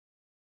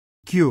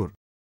Cure.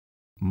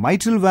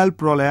 Mitral valve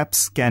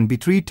prolapse can be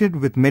treated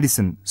with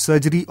medicine,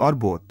 surgery or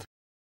both.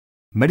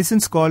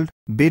 Medicines called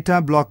beta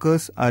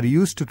blockers are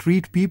used to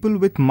treat people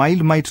with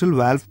mild mitral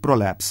valve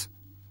prolapse.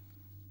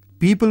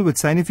 People with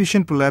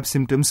significant prolapse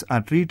symptoms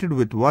are treated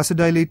with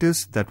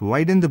vasodilators that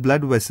widen the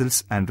blood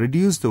vessels and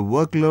reduce the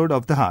workload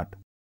of the heart.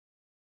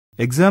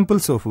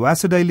 Examples of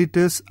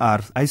vasodilators are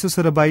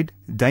isoceramide,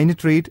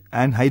 dinitrate,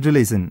 and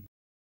hydralazine.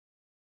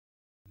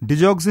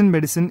 Digoxin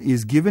medicine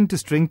is given to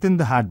strengthen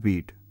the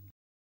heartbeat.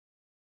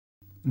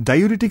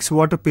 Diuretics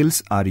water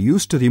pills are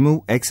used to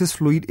remove excess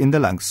fluid in the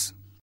lungs.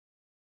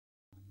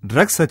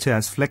 Drugs such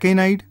as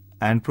flecainide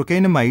and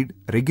procainamide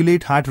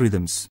regulate heart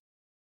rhythms.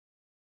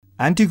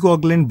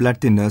 Anticoagulant blood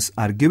thinners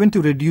are given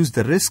to reduce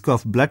the risk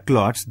of blood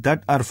clots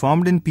that are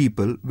formed in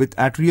people with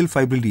atrial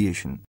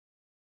fibrillation.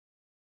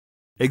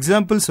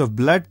 Examples of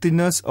blood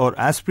thinners are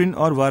aspirin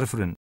or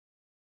warfarin.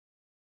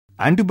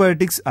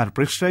 Antibiotics are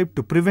prescribed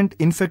to prevent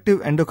infective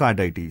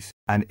endocarditis,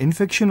 an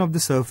infection of the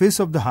surface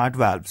of the heart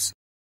valves.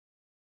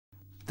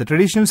 The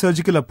traditional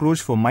surgical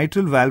approach for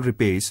mitral valve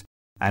repairs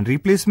and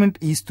replacement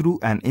is through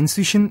an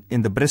incision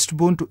in the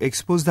breastbone to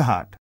expose the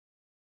heart.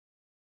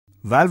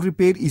 Valve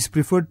repair is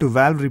preferred to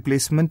valve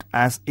replacement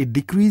as it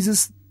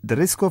decreases the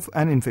risk of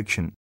an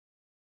infection.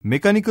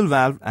 Mechanical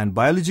valve and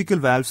biological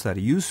valves are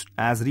used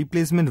as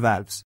replacement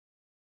valves.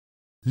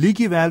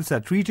 Leaky valves are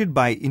treated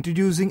by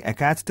introducing a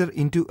catheter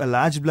into a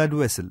large blood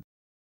vessel.